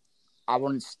don't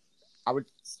want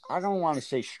to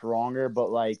say stronger,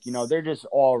 but they're just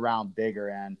all around bigger.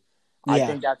 And I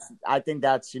think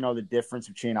that's the difference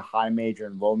between a high major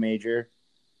and low major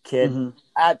kid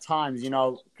at times,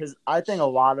 because I think a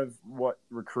lot of what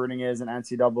recruiting is in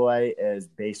NCAA is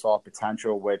based off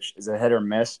potential, which is a hit or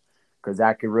miss because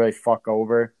that could really fuck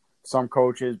over some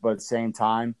coaches. But at the same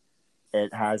time,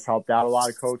 it has helped out a lot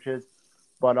of coaches.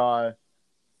 But,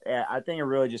 yeah, I think it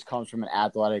really just comes from an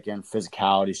athletic and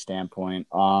physicality standpoint.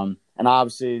 And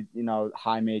obviously,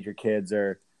 high major kids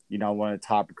are, one of the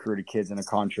top recruited kids in the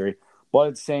country. But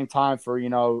at the same time, for,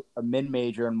 a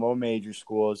mid-major and low-major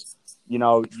schools,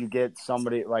 you get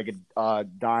somebody like a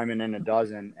diamond in a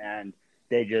dozen, and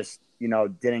they just,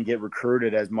 didn't get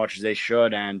recruited as much as they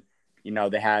should. And,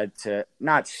 they had to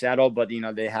not settle, but,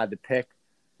 they had to pick.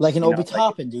 Like an Obi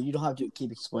Toppin, dude. You don't have to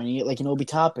keep explaining it. Like an Obi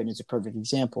Toppin is a perfect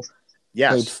example.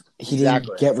 Yes, he didn't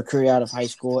get recruited out of high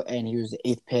school, and he was the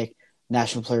 8th pick,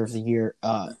 National Player of the Year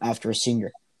after a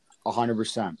senior.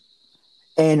 100%.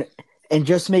 And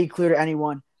just to make it clear to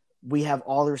anyone, we have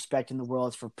all the respect in the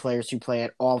world for players who play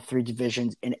at all 3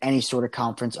 divisions in any sort of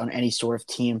conference on any sort of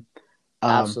team.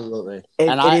 Absolutely.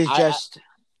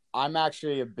 I'm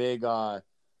actually a big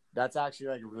that's actually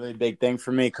like a really big thing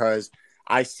for me because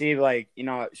I see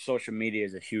social media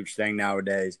is a huge thing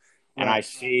nowadays. Right. And I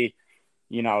see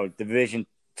Division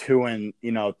 2 and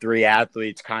 3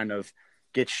 athletes kind of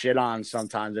get shit on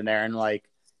sometimes in there, and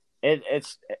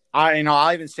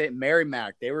I'll even say Mary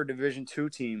Mac, they were a Division 2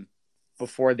 team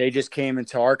before. They just came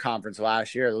into our conference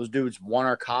last year. Those dudes won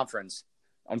our conference.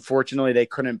 Unfortunately, they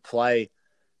couldn't play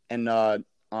in the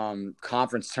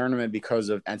conference tournament because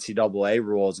of NCAA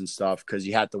rules and stuff, because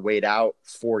you had to wait out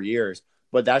 4 years.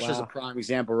 But that's just a prime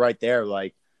example right there.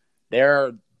 Like, there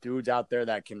are dudes out there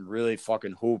that can really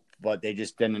fucking hoop, but they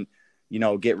just didn't,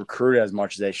 get recruited as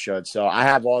much as they should. So I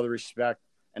have all the respect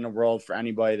in the world for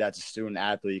anybody that's a student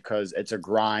athlete, because it's a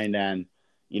grind and,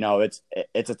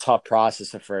 it's a tough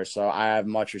process at first. So I have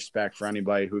much respect for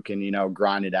anybody who can,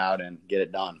 grind it out and get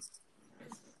it done.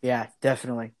 Yeah,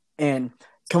 definitely. And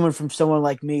coming from someone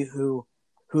like me who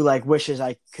like wishes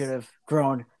I could have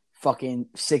grown fucking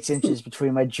 6 inches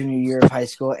between my junior year of high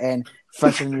school and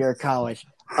freshman year of college.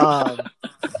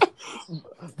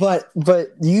 But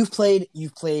you've played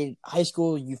high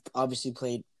school, you've obviously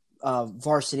played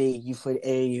varsity, you've played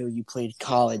AAU, you played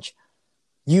college.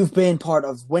 You've been part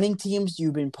of winning teams,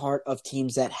 you've been part of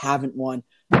teams that haven't won,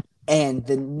 and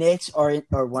the Knicks are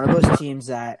one of those teams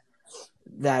that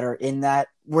are in that.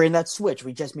 We're in that switch.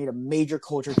 We just made a major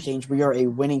culture change. We are a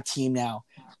winning team now.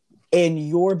 In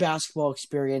your basketball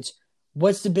experience,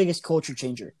 what's the biggest culture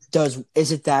changer?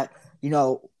 Is it that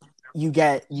you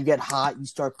get hot, you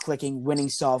start clicking, winning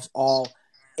solves all?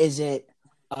 Is it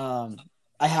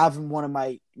I have in one of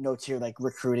my notes here like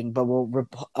recruiting, but we'll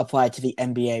apply it to the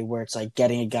NBA, where it's like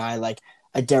getting a guy like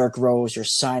a Derrick Rose or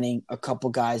signing a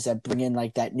couple guys that bring in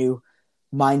like that new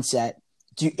mindset.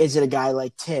 Is it a guy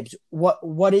like Tibbs?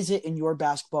 What is it in your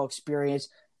basketball experience?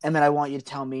 And then I want you to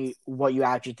tell me what you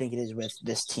actually think it is with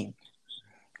this team.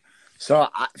 So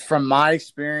from my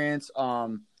experience,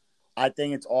 I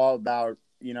think it's all about,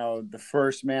 the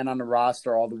first man on the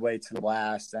roster all the way to the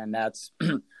last. And that's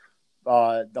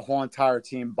the whole entire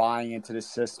team buying into the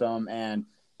system and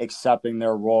accepting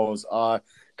their roles.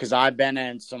 Because I've been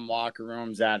in some locker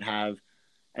rooms that have,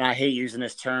 and I hate using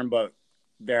this term, but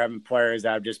they're having players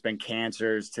that have just been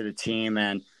cancers to the team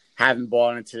and haven't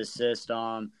bought into the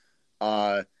system.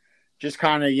 Just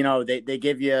kind of, they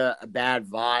give you a bad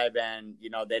vibe and,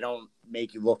 they don't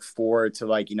make you look forward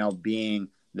to being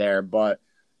there. But,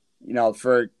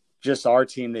 for just our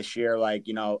team this year,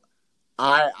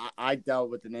 I dealt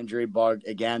with an injury bug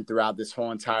again throughout this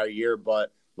whole entire year,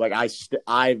 but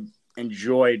I've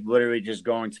enjoyed literally just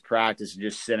going to practice and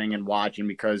just sitting and watching,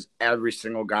 because every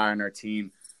single guy on our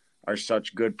team are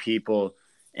such good people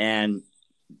and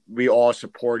we all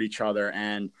support each other.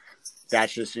 And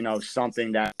that's just,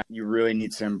 something that you really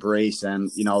need to embrace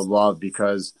and, love,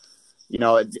 because,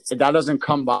 that doesn't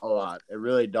come by a lot. It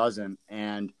really doesn't.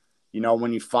 And,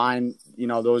 when you find,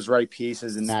 those right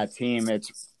pieces in that team,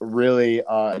 it's really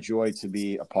a joy to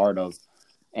be a part of.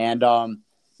 And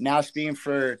now speaking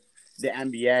for the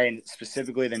NBA and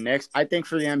specifically the Knicks, I think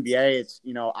for the NBA, it's,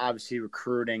 obviously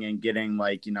recruiting and getting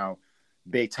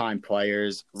big time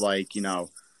players,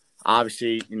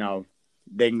 obviously,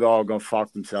 they can all go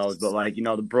fuck themselves, but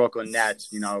the Brooklyn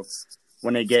Nets,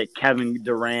 when they get Kevin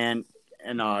Durant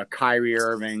and Kyrie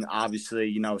Irving,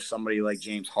 obviously, somebody like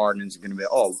James Harden is going to be,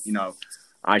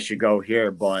 I should go here,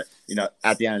 but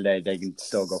at the end of the day, they can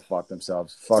still go fuck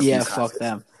themselves. Fuck you, fuck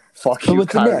them. Fuck but you, with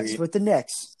Kyrie. the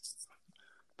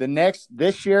Knicks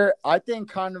This year, I think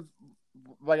kind of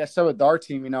like I said with our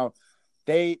team,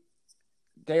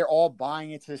 they're all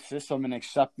buying into the system and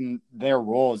accepting their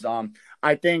roles.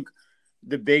 I think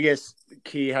the biggest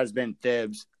key has been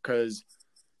Thibs, because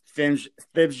Thibs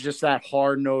just that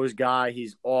hard-nosed guy.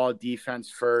 He's all defense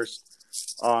first.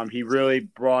 He really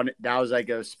brought it. That was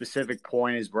a specific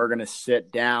point, is we're going to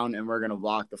sit down and we're going to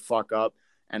lock the fuck up.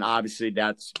 And obviously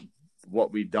that's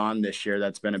what we've done this year.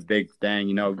 That's been a big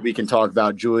thing. We can talk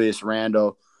about Julius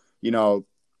Randle,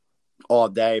 all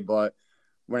day, but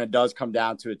when it does come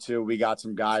down to it too, we got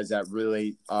some guys that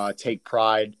really take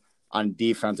pride on the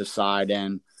defensive side,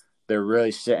 and they're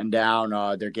really sitting down.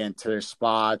 They're getting to their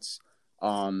spots.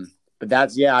 But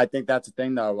I think that's the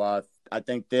thing though. I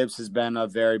think Thibs has been a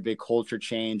very big culture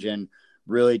change and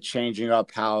really changing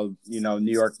up how,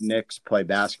 New York Knicks play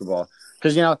basketball.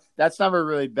 Because, that's never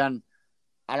really been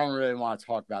 – I don't really want to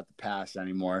talk about the past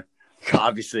anymore,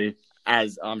 obviously,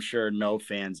 as I'm sure no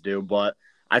fans do. But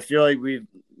I feel like we've,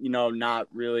 not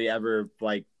really ever,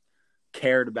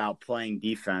 cared about playing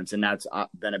defense. And that's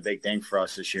been a big thing for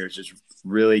us this year. It's just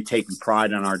really taking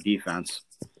pride in our defense.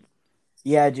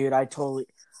 Yeah, dude, I totally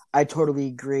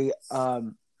agree.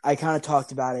 I kind of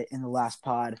talked about it in the last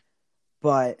pod,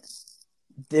 but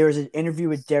there was an interview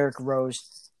with Derrick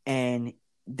Rose, and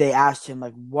they asked him,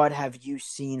 what have you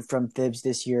seen from Thibs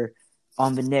this year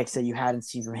on the Knicks that you hadn't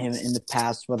seen from him in the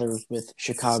past, whether it was with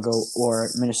Chicago or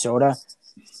Minnesota?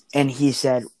 And he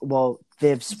said, well,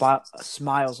 Thibs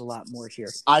smiles a lot more here.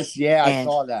 I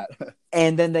saw that.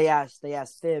 And then they asked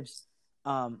Thibs,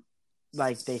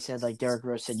 like they said, like Derrick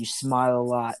Rose said, you smile a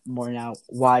lot more now.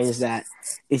 Why is that?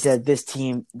 He said this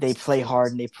team, they play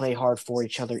hard and they play hard for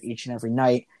each other each and every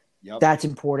night. Yep. That's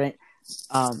important.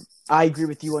 I agree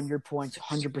with you on your points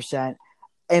 100%.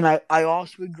 And I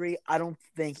also agree, I don't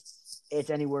think it's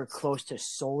anywhere close to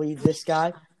solely this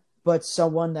guy, but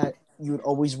someone that you would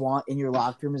always want in your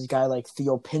locker room is a guy like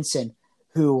Theo Pinson,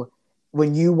 who,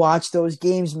 when you watch those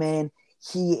games, man,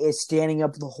 he is standing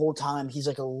up the whole time. He's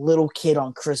like a little kid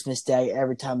on Christmas Day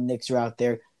every time Knicks are out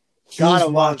there. He's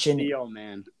watching Theo,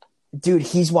 man. Dude,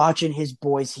 he's watching his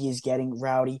boys. He is getting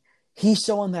rowdy. He's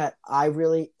someone that I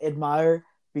really admire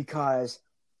because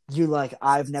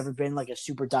I've never been like a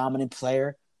super dominant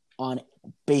player on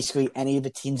basically any of the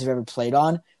teams I've ever played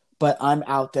on, but I'm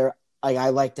out there. I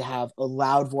like to have a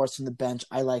loud voice on the bench.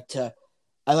 I like to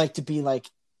be like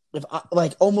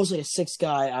almost like a sixth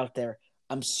guy out there.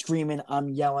 I'm screaming, I'm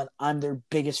yelling, I'm their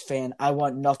biggest fan. I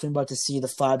want nothing but to see the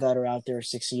five that are out there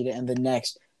succeed and the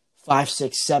next 5,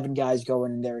 6, 7 guys go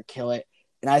in there and kill it.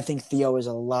 And I think Theo is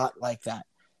a lot like that.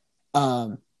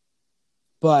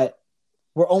 But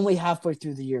we're only halfway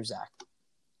through the year, Zach.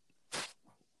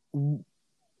 You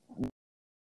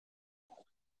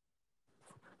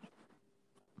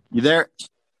there?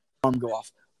 Go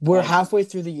off. We're halfway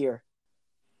through the year.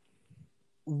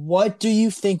 What do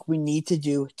you think we need to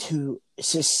do to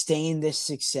sustain this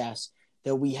success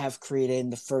that we have created in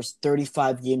the first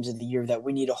 35 games of the year that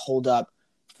we need to hold up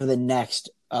for the next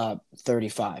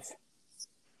 35?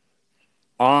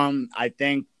 I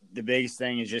think the biggest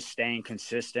thing is just staying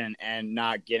consistent and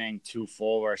not getting too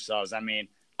full of ourselves. I mean,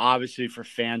 obviously for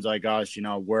fans like us,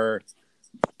 we're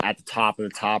at the top of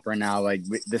the top right now. Like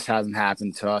this hasn't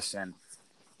happened to us in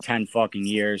 10 fucking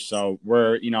years. So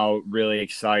we're, really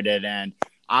excited, and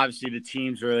obviously the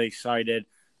team's really excited.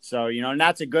 So, and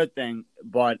that's a good thing,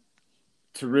 but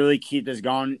to really keep this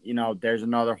going, there's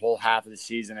another whole half of the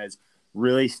season is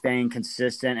really staying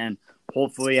consistent, and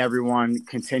hopefully everyone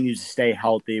continues to stay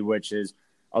healthy, which is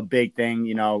a big thing,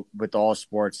 with all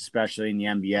sports, especially in the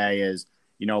NBA, is,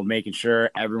 making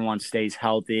sure everyone stays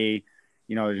healthy,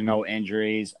 there's no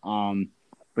injuries.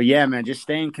 But yeah, man, just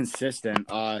staying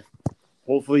consistent.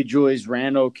 Hopefully Julius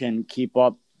Randle can keep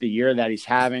up the year that he's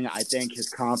having. I think his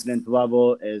confidence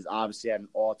level is obviously at an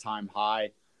all-time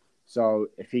high. So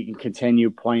if he can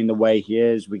continue playing the way he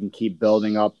is, we can keep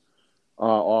building up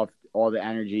off all the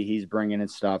energy he's bringing and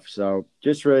stuff. So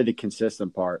just really the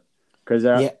consistent part, because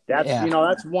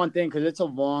that's one thing, because it's a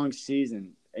long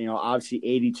season. Obviously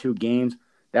 82 games.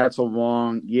 That's a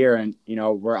long year, and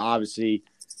we're obviously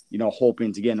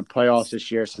hoping to get in the playoffs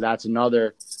this year. So that's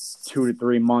another 2 to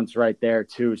 3 months right there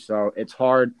too. So it's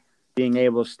hard being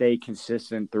able to stay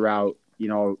consistent throughout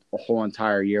a whole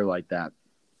entire year like that.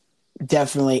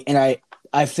 Definitely. And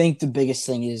I think the biggest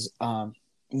thing is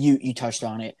you touched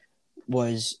on it,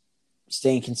 was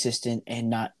staying consistent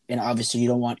and obviously you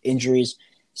don't want injuries.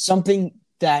 Something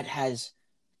that has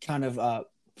kind of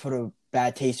put a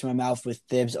bad taste in my mouth with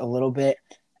Thibs a little bit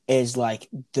is like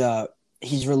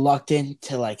he's reluctant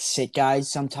to like sit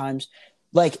guys sometimes.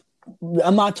 Like,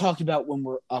 I'm not talking about when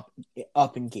we're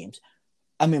up in games.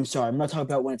 I'm sorry. I'm not talking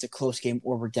about when it's a close game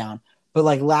or we're down. But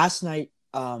like last night,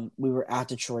 we were at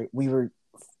Detroit. We were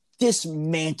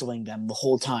dismantling them the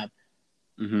whole time.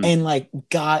 Mm-hmm.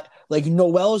 And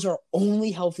Noel is our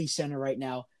only healthy center right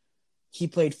now. He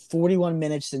played 41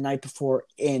 minutes the night before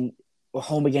in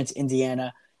home against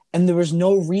Indiana, and there was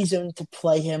no reason to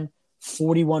play him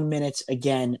 41 minutes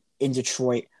again in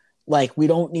Detroit. Like, we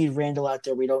don't need Randall out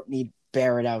there. We don't need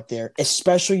Barrett out there,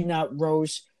 especially not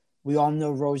Rose. We all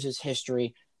know Rose's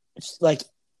history. It's like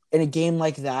in a game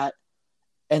like that,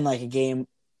 and like a game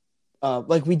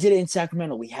like we did it in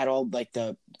Sacramento, we had all like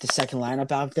the second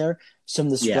lineup out there, some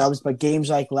of the scrubs, but games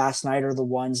like last night are the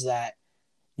ones that,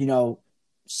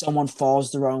 someone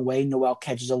falls the wrong way, Noel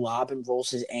catches a lob and rolls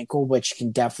his ankle, which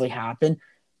can definitely happen.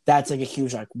 That's like a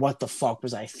huge, like, what the fuck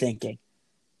was I thinking?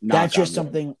 That's just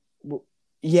something.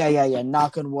 Yeah.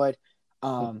 Knock on wood.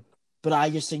 But I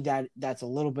just think that that's a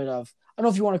little bit of, I don't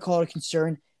know if you want to call it a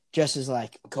concern, just as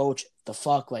like, coach, the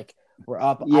fuck, like, we're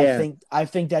up. Yeah. I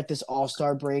think that this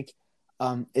All-Star break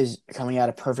is coming at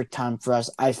a perfect time for us.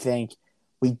 I think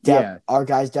our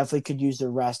guys definitely could use the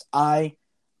rest. I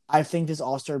think this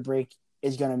All-Star break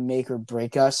is going to make or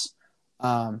break us.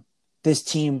 This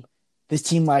team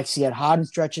likes to get hot in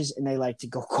stretches, and they like to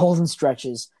go cold in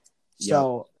stretches.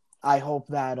 So I hope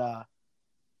that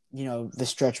the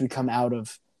stretch we come out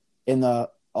of in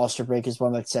the All-Star break is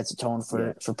one that sets a tone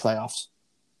for playoffs.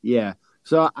 Yeah.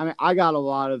 So I mean, I got a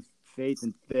lot of faith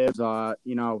in Thibs.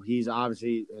 He's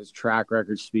obviously his track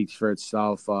record speaks for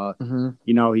itself.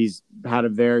 He's had a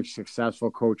very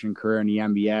successful coaching career in the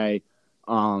NBA.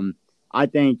 I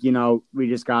think, we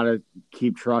just got to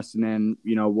keep trusting in,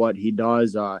 what he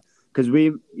does. Because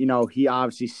he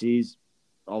obviously sees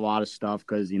a lot of stuff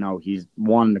because, he's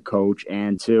one, the coach,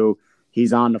 and two,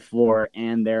 he's on the floor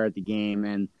and there at the game.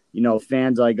 And,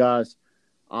 fans like us,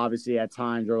 obviously at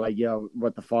times we're like, yo,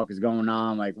 what the fuck is going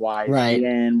on? Like, why is he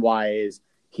in? Why is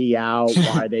he out?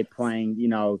 Why are they playing,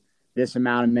 this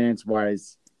amount of minutes? Why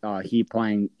is he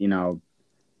playing,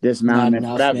 this amount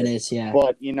of minutes? Yeah.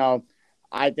 But,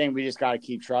 I think we just got to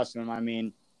keep trusting him. I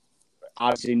mean,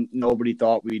 obviously nobody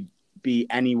thought we'd be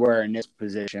anywhere in this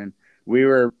position.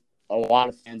 A lot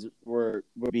of fans would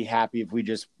be happy if we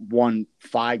just won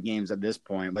 5 games at this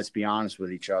point. Let's be honest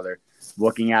with each other,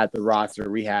 looking at the roster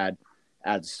we had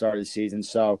at the start of the season.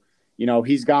 So,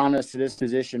 he's gotten us to this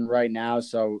position right now.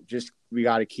 So just, we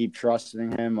got to keep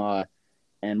trusting him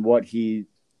and what he,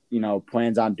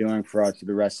 plans on doing for us for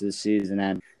the rest of the season.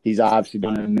 And he's obviously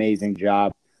done an amazing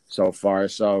job so far.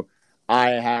 So I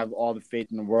have all the faith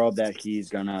in the world that he's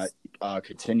going to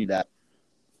continue that.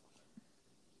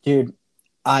 Dude,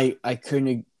 I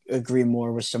couldn't agree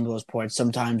more with some of those points.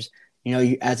 Sometimes,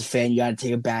 you as a fan, you got to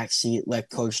take a back seat, let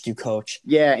coach do coach.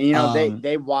 Yeah, and,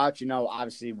 they watch,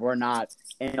 obviously we're not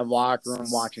in the locker room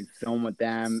watching film with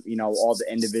them, all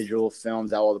the individual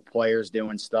films that all the players do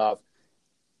and stuff.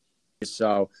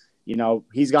 So,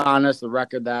 he's gotten us the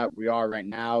record that we are right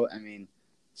now. I mean,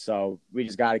 so we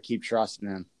just got to keep trusting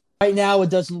him. Right now,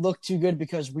 it doesn't look too good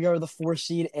because we are the 4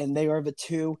 seed and they are the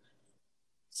 2.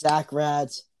 Zach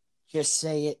Rads, just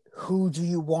say it. Who do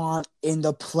you want in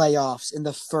the playoffs in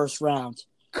the first round?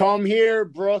 Come here,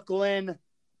 Brooklyn.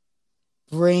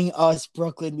 Bring us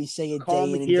Brooklyn. We say it day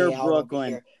in and day out.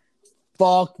 Brooklyn.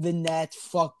 Fuck the Nets.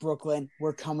 Fuck Brooklyn.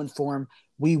 We're coming for them.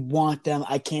 We want them.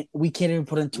 We can't even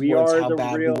put into words how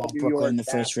bad we want Brooklyn in the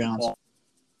first round.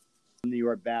 New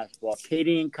York basketball.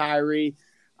 Katie and Kyrie,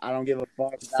 I don't give a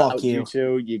fuck about you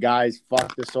two. You guys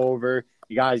fucked us over.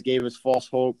 You guys gave us false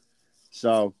hope.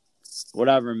 So,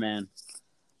 whatever, man.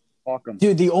 Fuck them.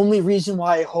 Dude, the only reason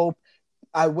why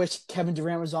I wish Kevin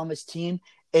Durant was on this team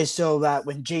is so that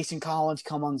when Jason Collins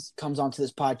comes onto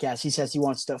this podcast, he says he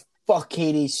wants to fuck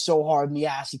Katie so hard in the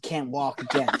ass he can't walk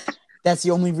again. That's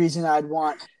the only reason I'd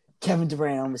want Kevin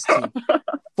Durant on this team.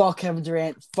 Fuck Kevin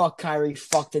Durant. Fuck Kyrie.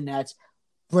 Fuck the Nets.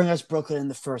 Bring us Brooklyn in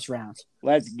the first round.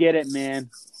 Let's get it, man.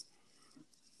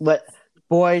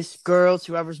 Boys, girls,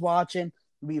 whoever's watching,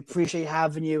 we appreciate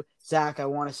having you. Zach, I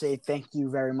want to say thank you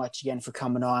very much again for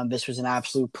coming on. This was an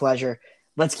absolute pleasure.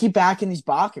 Let's keep backing these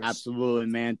Bockers. Absolutely,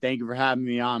 man. Thank you for having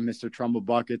me on, Mr. Trumbull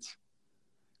Buckets.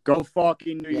 Go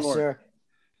fucking New York. Yes, sir.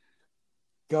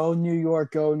 Go New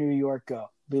York, go New York, go.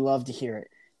 We love to hear it.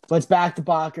 Let's back the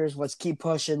Bockers. Let's keep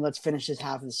pushing. Let's finish this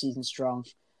half of the season strong.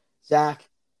 Zach,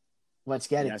 let's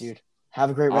get it, dude. Have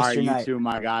a great rest of your night. You too,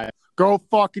 my guy. Go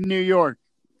fucking New York.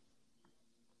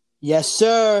 Yes,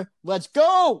 sir. Let's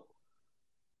go.